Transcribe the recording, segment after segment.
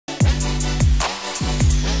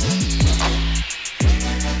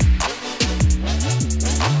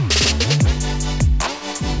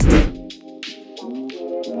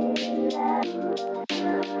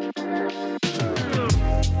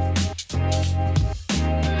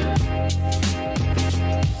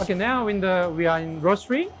Okay, now we are in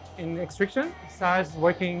roastery in extraction. Sarah's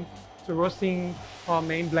working to roasting her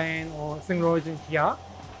main blend or single origin here.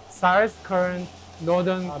 Sarah's current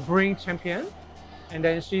Northern brewing champion, and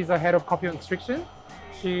then she's the head of coffee extraction.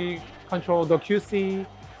 She controls the QC,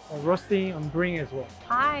 roasting, and brewing as well.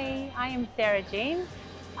 Hi, I am Sarah Jin.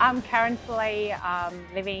 I'm currently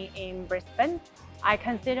living in Brisbane. I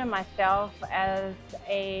consider myself as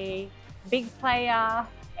a big player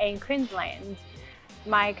in Queensland.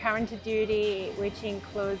 My current duty, which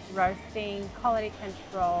includes roasting, quality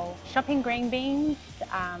control, shopping green beans,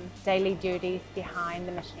 daily duties behind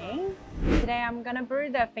the machine. Today I'm going to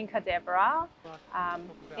brew the Finca Deborah.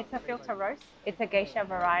 It's a filter roast. It's a geisha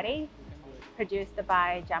variety produced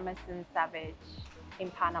by Jamison Savage in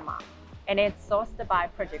Panama. And it's sourced by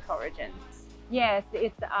Project Origin. Yes,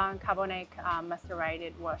 it's carbonic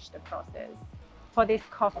macerated washed process. For this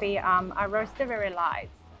coffee, I roast it very light.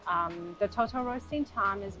 The total roasting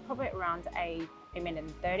time is probably around a minute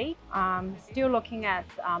and 30. Still looking at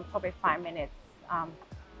probably 5 minutes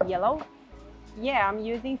yellow. Yeah, I'm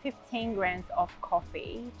using 15 grams of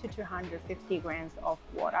coffee to 250 grams of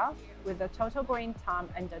water with a total brewing time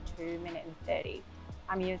under 2 minutes and 30.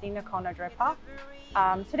 I'm using the corner dripper.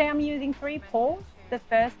 Today I'm using 3 pours. The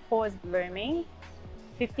first pour is blooming,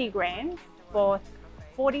 50 grams for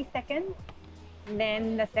 40 seconds.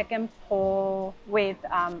 Then the second pour with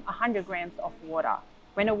 100 grams of water.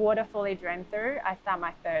 When the water fully drains through, I start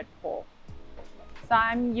my third pour. So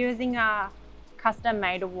I'm using a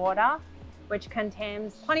custom-made water, which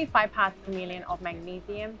contains 25 parts per million of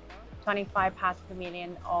magnesium, 25 parts per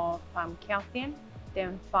million of calcium,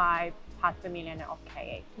 then 5 parts per million of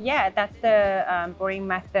Ka. Yeah, that's the brewing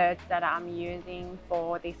method that I'm using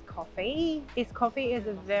for this coffee. This coffee is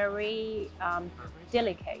very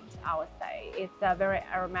delicate, I would say. It's very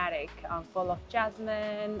aromatic, full of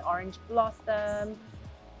jasmine, orange blossom,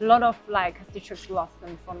 a lot of like citrus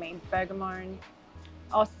blossom for me, bergamot.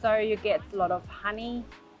 Also, you get a lot of honey.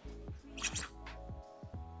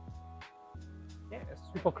 Yeah,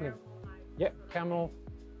 super clean. Yeah, caramel,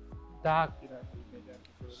 dark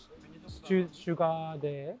sugar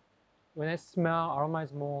there. When I smell, aroma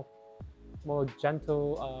is more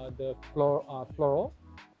gentle. The floral.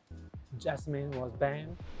 Jasmine was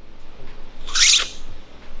banned.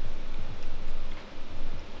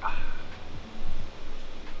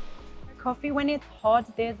 Coffee, when it's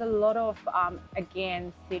hot, there's a lot of,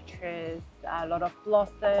 again, citrus, a lot of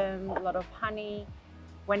blossom, a lot of honey.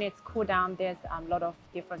 When it's cool down, there's a lot of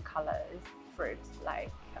different colors, fruits,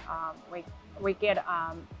 like we get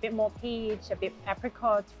a bit more peach, a bit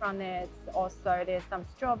apricot from it. Also, there's some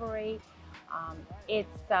strawberry. It's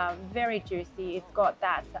very juicy. It's got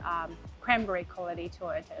that cranberry quality to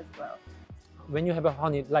it as well. When you have a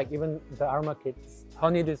honey, like even the aroma kits,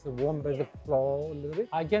 honey is warm by the floor a little bit.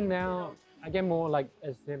 I get more like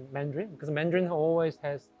as the mandarin, because mandarin always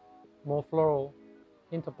has more floral,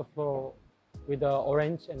 hint of the floral with the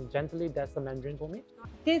orange and gently. That's the mandarin for me.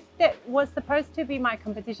 That was supposed to be my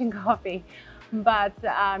competition coffee, but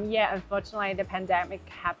yeah, unfortunately the pandemic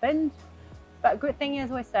happened. But good thing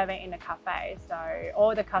is we're serving in a cafe, so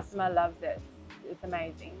all the customer loves it. It's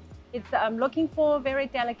amazing. It's looking for very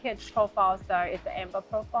delicate profile, so it's an amber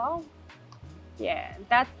profile. Yeah,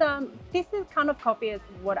 that's this is kind of coffee is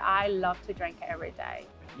what I love to drink every day.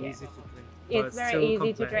 Yeah. Easy to drink. It's very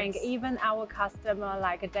easy to drink. Even our customer,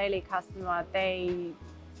 like a daily customer,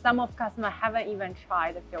 some of customer haven't even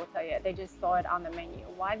tried the filter yet. They just saw it on the menu.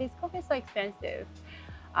 Why this coffee is so expensive?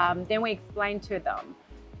 Then we explained to them.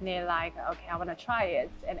 And they're like, okay, I want to try it,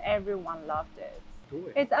 and everyone loved it.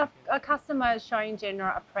 It's a customer showing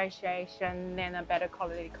general appreciation and a better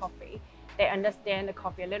quality coffee. They understand the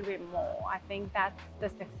coffee a little bit more. I think that's the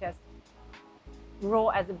success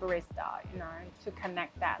role as a barista, you know, to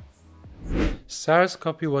connect that. Sarah's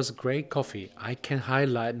coffee was great coffee. I can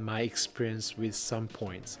highlight my experience with some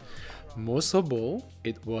points. Most of all,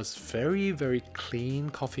 it was very clean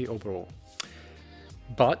coffee overall.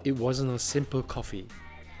 But it wasn't a simple coffee.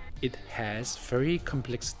 It has very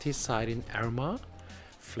complexity side in aroma,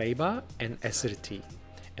 flavor and acidity.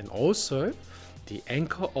 And also, the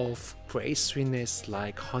anchor of great sweetness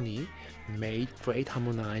like honey made great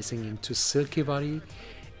harmonizing into silky body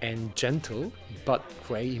and gentle but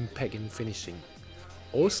great impact in finishing.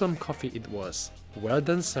 Awesome coffee it was. Well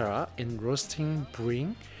done Sarah in roasting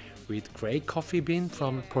brewing with great coffee bean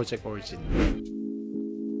from Project Origin.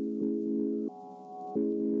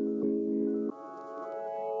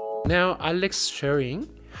 Now Alex sharing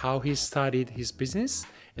how he started his business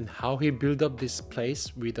and how he built up this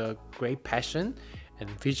place with a great passion and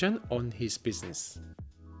vision on his business.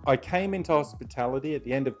 I came into hospitality at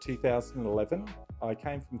the end of 2011. I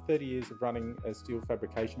came from 30 years of running a steel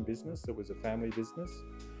fabrication business. It was a family business.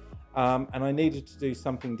 And I needed to do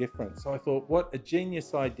something different. So I thought, what a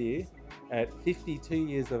genius idea at 52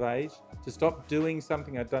 years of age to stop doing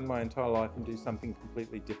something I'd done my entire life and do something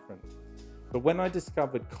completely different. But when I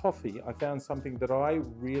discovered coffee, I found something that I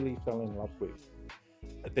really fell in love with.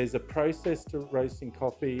 There's a process to roasting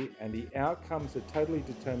coffee, and the outcomes are totally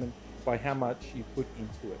determined by how much you put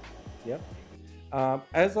into it. Yeah.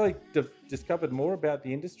 As I discovered more about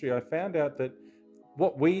the industry, I found out that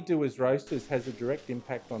what we do as roasters has a direct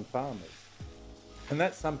impact on farmers. And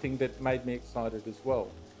that's something that made me excited as well.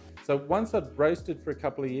 So once I'd roasted for a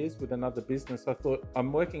couple of years with another business, I thought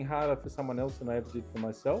I'm working harder for someone else than I ever did for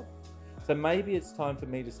myself. So maybe it's time for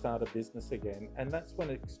me to start a business again. And that's when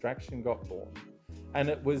Extraction got born. And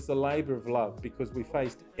it was a labor of love because we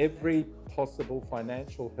faced every possible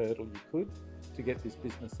financial hurdle you could to get this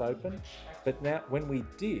business open. But now when we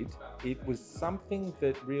did, it was something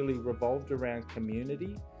that really revolved around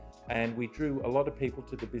community, and we drew a lot of people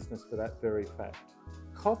to the business for that very fact.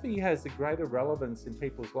 Coffee has a greater relevance in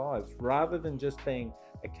people's lives. Rather than just being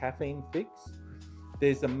a caffeine fix,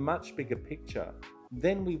 there's a much bigger picture.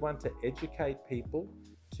 Then we want to educate people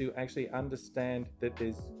to actually understand that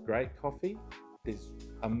there's great coffee, there's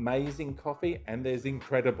amazing coffee, and there's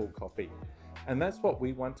incredible coffee. And that's what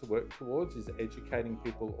we want to work towards, is educating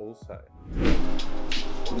people also.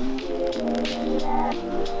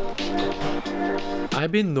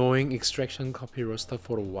 I've been knowing Extraction Coffee Roaster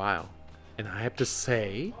for a while, and I have to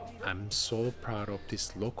say, I'm so proud of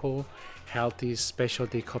this local, healthy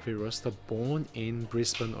specialty coffee roaster born in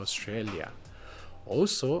Brisbane, Australia.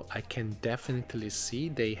 Also, I can definitely see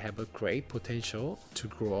they have a great potential to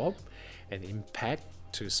grow up and impact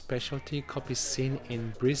to specialty coffee scene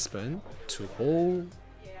in Brisbane to whole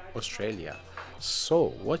Australia.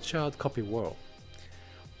 So watch out, coffee world.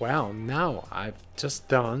 Well, now I've just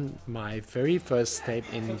done my very first step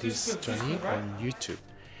in this journey on YouTube,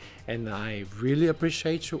 and I really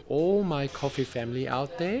appreciate you all, my coffee family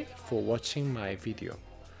out there, for watching my video.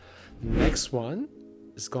 Next one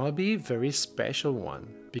is gonna be a very special one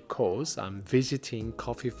because I'm visiting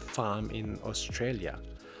coffee farm in Australia.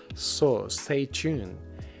 So stay tuned,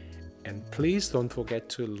 and please don't forget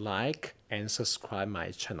to like and subscribe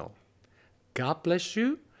my channel. God bless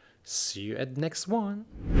you. See you at next one.